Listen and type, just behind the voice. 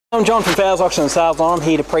I'm John from Fowles Auctions and Sales, and I'm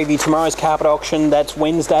here to preview tomorrow's carpet auction. That's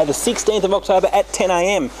Wednesday the 16th of October at 10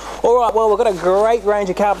 AM. Alright, well, we've got a great range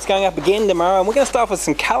of carpets going up again tomorrow, and we're going to start with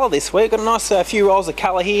some colour this week. We've got a nice few rolls of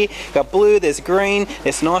colour here. We've got blue, there's green,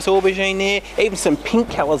 there's some nice aubergine there, even some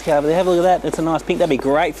pink colours over there. Have a look at that, that's a nice pink. That'd be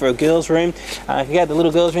great for a girl's room. If you go to the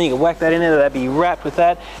little girl's room, you can whack that in there, that'd be wrapped with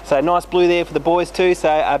that. So nice blue there for the boys too, so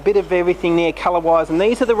a bit of everything there colour wise. And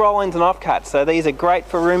these are the roll-ins and offcuts, so these are great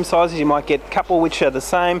for room sizes. You might get a couple which are the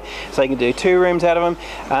same, so you can do 2 rooms out of them,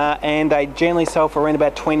 and they generally sell for around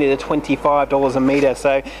about $20 to $25 a metre.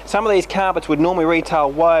 So some of these carpets would normally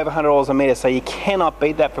retail way over $100 a metre, so you cannot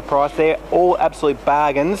beat that for price. They're all absolute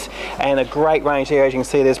bargains and a great range here. As you can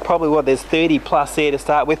see, there's probably there's 30 plus there to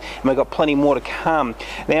start with, and we've got plenty more to come.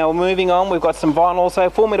 Now moving on, we've got some vinyl also,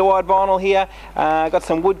 4 metre wide vinyl here. Got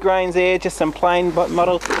some wood grains there, just some plain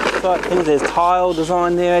model type things. There's tile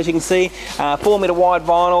design there, as you can see. 4 metre wide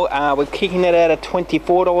vinyl, we're kicking that out at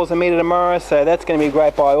 $24 a metre tomorrow, so that's going to be a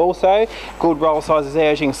great buy also. Good roll sizes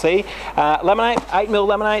there, as you can see. Laminate, 8mm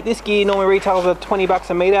laminate. This gear normally retails at $20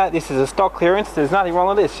 a metre. This is a stock clearance. There's nothing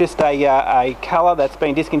wrong with it. It's just a colour that's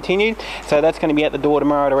been discontinued. So that's going to be at the door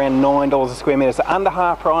tomorrow at around $9 a square metre. So under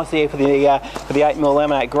half price there for the 8mm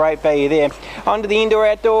laminate. Great value there. Onto the indoor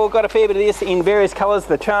outdoor. Got a fair bit of this in various colours.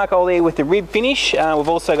 The charcoal there with the rib finish. We've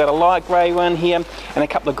also got a light grey one here and a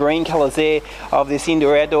couple of green colours there of this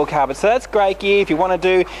indoor outdoor carpet. So that's great gear if you want to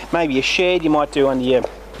do maybe a shed. You might do under your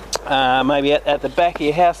maybe at the back of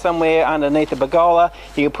your house somewhere underneath a pergola.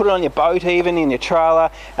 You can put it on your boat, even in your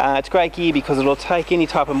trailer. It's great gear because it'll take any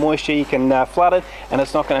type of moisture. You can flood it and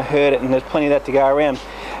it's not going to hurt it, and there's plenty of that to go around.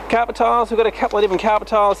 Carpet tiles, we've got a couple of different carpet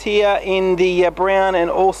tiles here in the brown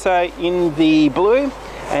and also in the blue,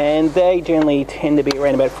 and they generally tend to be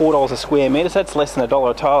around about $4 a square metre, so that's less than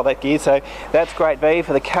 $1 a tile, that gear. So that's great value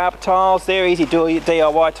for the carpet tiles. They're easy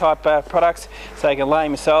DIY type products, so you can lay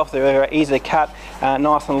them yourself. They're easy to cut,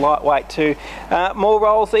 nice and lightweight too. More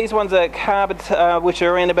rolls. These ones are carpets which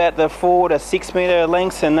are around about the 4 to 6 metre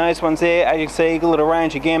lengths, and those ones there, as you can see, a little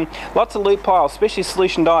range again. Lots of loop piles, especially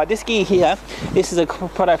solution dyed. This gear here, this is a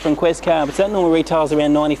product from Quest Carpets. That normally retails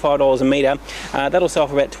around $95 a metre. That'll sell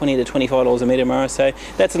for about $20 to $25 a metre tomorrow. So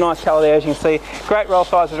that's a nice colour there, as you can see. Great roll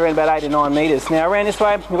sizes around about 8 to 9 metres. Now around this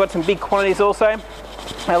way, we've got some big quantities also.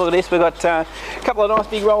 Have a look at this, we've got a couple of nice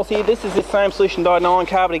big rolls here. This is the same solution dyed nylon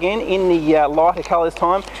carpet again in the lighter colour this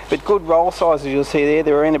time, but good roll sizes you'll see there.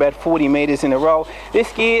 They're around about 40 metres in a roll.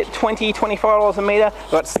 This gear, $20, $25 a metre.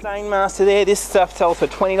 Got Stainmaster there. This stuff sells for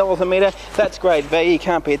 $20 a metre. That's great value, you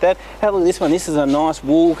can't beat that. Have a look at this one. This is a nice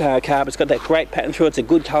wool carpet. It's got that great pattern through it. It's a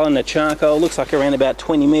good colour in the charcoal. Looks like around about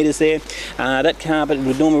 20 metres there. That carpet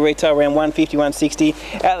would normally retail around $150,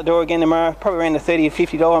 $160. Out the door again tomorrow, probably around the $30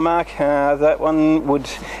 to $50 mark. That one would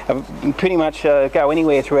pretty much go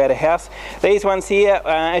anywhere throughout a house. These ones here,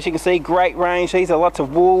 as you can see, great range. These are lots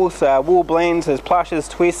of wools, wool blends, there's plushes,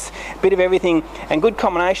 twists, a bit of everything, and good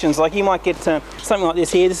combinations. Like you might get something like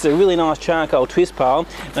this here. This is a really nice charcoal twist pile,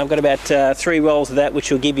 and I've got about 3 rolls of that,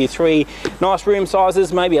 which will give you 3 nice room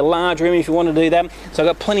sizes, maybe a large room if you want to do that. So I've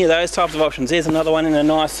got plenty of those types of options. There's another one in a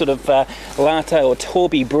nice sort of latte or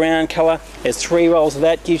taupey brown colour. There's 3 rolls of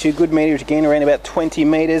that, gives you good meterage again, around about 20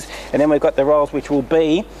 metres. And then we've got the rolls which will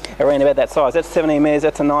be around about that size. That's 17 metres.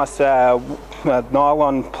 That's a nice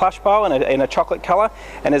nylon plush pile in a chocolate colour,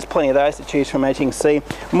 and there's plenty of those to choose from, as you can see.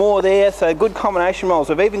 More there, so good combination rolls.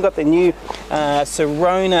 We've even got the new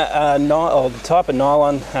Serona type of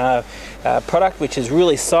nylon product, which is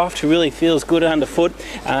really soft, really feels good underfoot,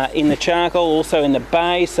 in the charcoal, also in the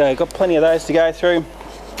base. So got plenty of those to go through.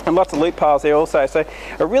 And lots of loop piles there also, so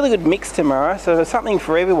a really good mix tomorrow, so there's something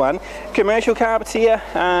for everyone. Commercial carpets here,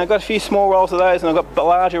 got a few small rolls of those, and I've got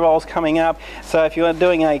larger rolls coming up, so if you're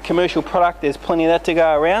doing a commercial product, there's plenty of that to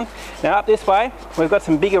go around. Now up this way, we've got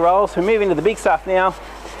some bigger rolls. We move into the big stuff now.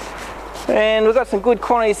 And we've got some good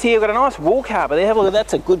quantities here. We've got a nice wool carpet there. Have a look at that.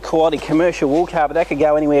 That's a good quality commercial wool carpet. That could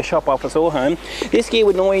go anywhere, shop, office or home. This gear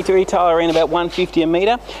would normally retail around about $150 a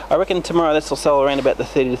metre. I reckon tomorrow this will sell around about the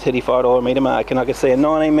 $30 to $35 a metre mark. And I can see a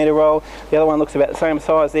 19 metre roll. The other one looks about the same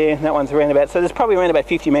size there. And that one's around about, so there's probably around about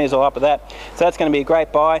 50 metres all up of that. So that's going to be a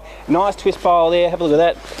great buy. Nice twist pile there. Have a look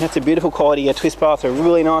at that. That's a beautiful quality twist pile. It's a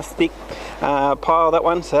really nice thick pile, that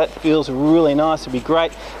one, so that feels really nice. It'd be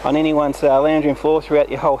great on anyone's lounge room floor throughout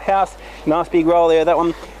your whole house. Nice big roll there, that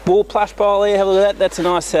one. Wool plush pile there, have a look at that. That's a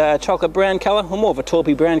nice chocolate brown colour, or more of a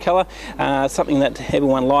taupey brown colour. Something that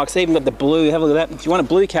everyone likes. Even got the blue, have a look at that. If you want a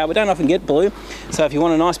blue carpet, we don't often get blue, so if you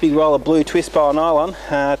want a nice big roll of blue twist pile nylon,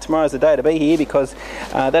 tomorrow's the day to be here, because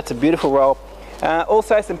that's a beautiful roll.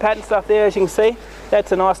 Also some pattern stuff there, as you can see.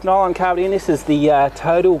 That's a nice nylon carpet in. This is the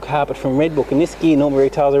total carpet from Redbook, and this gear normally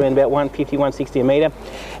retails around about $150, $160 a metre.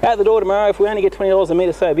 Out the door tomorrow, if we only get $20 a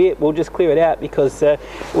metre, so be it. We'll just clear it out because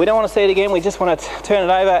we don't want to see it again. We just want to turn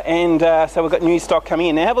it over, and so we've got new stock coming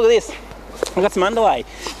in. Now have a look at this. I've got some underlay.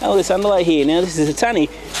 Oh, this underlay here. Now this is, it's only,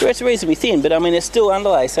 it's reasonably thin, but I mean it's still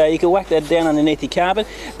underlay, so you can whack that down underneath your carpet.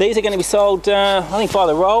 These are going to be sold, I think, by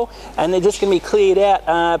the roll, and they're just going to be cleared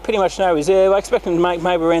out, pretty much no reserve. I expect them to make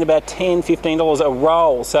maybe around about $10, $15 a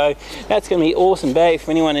roll, so that's going to be awesome bag for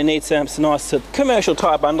anyone who needs some nice commercial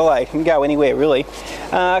type underlay. It can go anywhere really.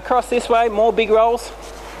 Across this way, more big rolls.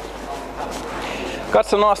 Got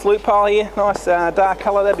some nice loop pile here, nice dark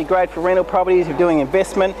colour. That'd be great for rental properties if you're doing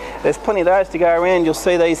investment. There's plenty of those to go around. You'll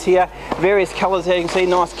see these here, various colours there. You can see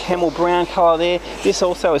nice camel brown colour there. This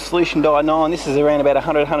also is solution dyed nylon. This is around about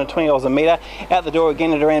 $100, $120 a metre. Out the door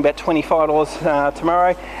again at around about $25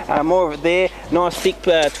 tomorrow. More of it there. Nice thick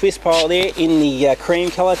twist pile there in the cream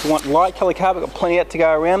colour. If you want light colour carpet, got plenty of that to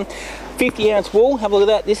go around. 50 ounce wool, have a look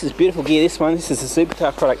at that. This is beautiful gear, this one. This is a super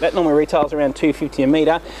tough product. That normally retails around $250 a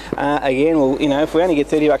metre. Again, well, you know, if we only get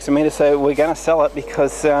 $30 a metre, so we're going to sell it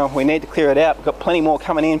because we need to clear it out. We've got plenty more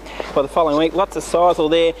coming in for the following week. Lots of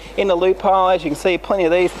sisal there in the loop pile, as you can see, plenty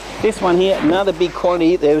of these. This one here, another big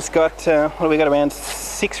quantity. There's got, what do we got, around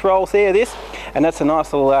 6 rolls there, this. And that's a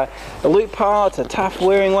nice little loop pile. It's a tough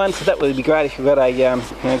wearing one, so that would be great if you've got a, you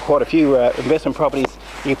know, quite a few investment properties.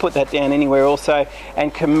 You can put that down anywhere also.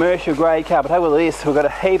 And commercial grade carpet. Have a look at this. We've got a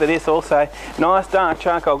heap of this also. Nice dark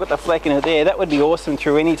charcoal. Got the fleck in it there. That would be awesome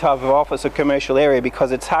through any type of office or commercial area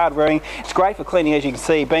because it's hard wearing. It's great for cleaning, as you can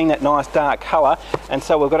see, being that nice dark colour. And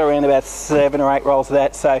so we've got around about 7 or 8 rolls of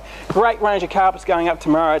that. So great range of carpets going up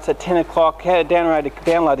tomorrow. It's at 10 o'clock.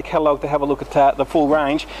 Download the catalogue to have a look at the full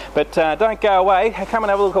range. But don't go away. Come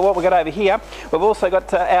and have a look at what we've got over here. We've also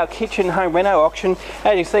got our kitchen home reno auction.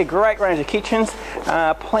 As you can see, great range of kitchens.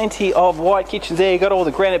 Plenty of white kitchens there. You've got all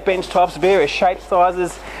the granite bench tops, various shape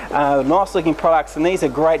sizes, nice looking products, and these are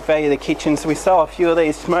great value, the kitchens. We sell a few of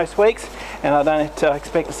these most weeks, and I don't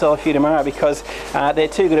expect to sell a few tomorrow because they're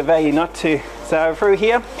too good a value not to. So through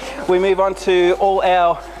here we move on to all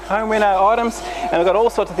our home reno items, and we've got all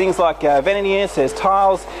sorts of things like vanity units, there's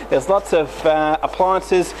tiles, there's lots of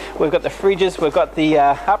appliances, we've got the fridges, we've got the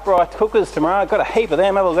upright cookers tomorrow. I've got a heap of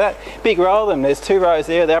them. Have a look at that, big roll of them. There's 2 rows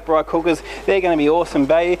there, the upright cookers. They're going to be awesome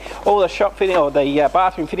value. All the shop fitting, or the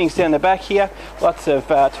bathroom fittings down the back here, lots of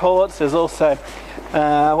toilets. There's also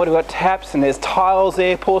what have we got, taps, and there's tiles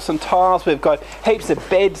there, porcelain tiles. We've got heaps of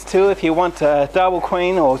beds too if you want a double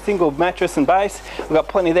queen or single mattress and base. We've got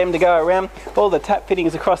plenty of them to go around. All the tap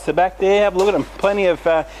fittings across the back there, have a look at them. Plenty of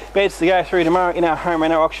beds to go through tomorrow in our home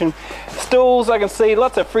reno auction. Stools, I can see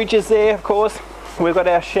lots of fridges there, of course. We've got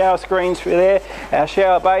our shower screens through there, our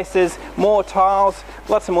shower bases, more tiles,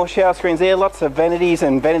 lots of more shower screens there, lots of vanities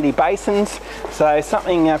and vanity basins. So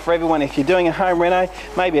something for everyone. If you're doing a home reno,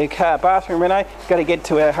 maybe a bathroom reno, you've got to get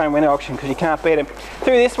to our home reno auction because you can't beat it.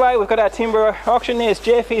 Through this way, we've got our timber auction. There's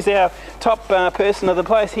Jeff, he's our top person of the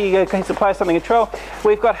place. He keeps the place under control.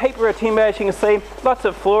 We've got heaper of timber, as you can see, lots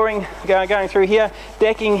of flooring going through here.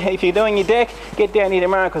 Decking, if you're doing your deck, get down here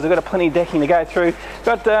tomorrow because we've got plenty of decking to go through.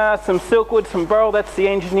 Got some silkwood, some burl, that's the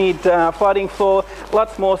engineered flooding floor.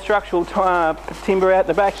 Lots more structural timber out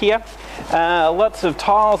the back here. Lots of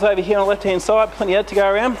tiles over here on the left hand side, plenty of that to go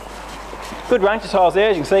around. Good range of tiles there,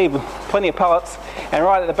 as you can see, plenty of pallets. And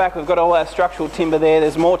right at the back we've got all our structural timber there.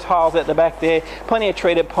 There's more tiles at the back there, plenty of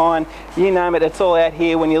treated pine, you name it, it's all out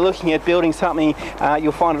here. When you're looking at building something,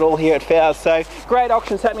 you'll find it all here at Fowles. So great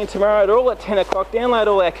auctions happening tomorrow. They're all at 10 o'clock. Download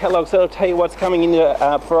all our catalogues, that'll tell you what's coming in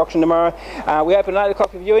for auction tomorrow. We open at 8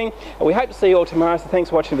 o'clock for viewing, and we hope to see you all tomorrow, so thanks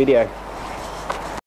for watching the video.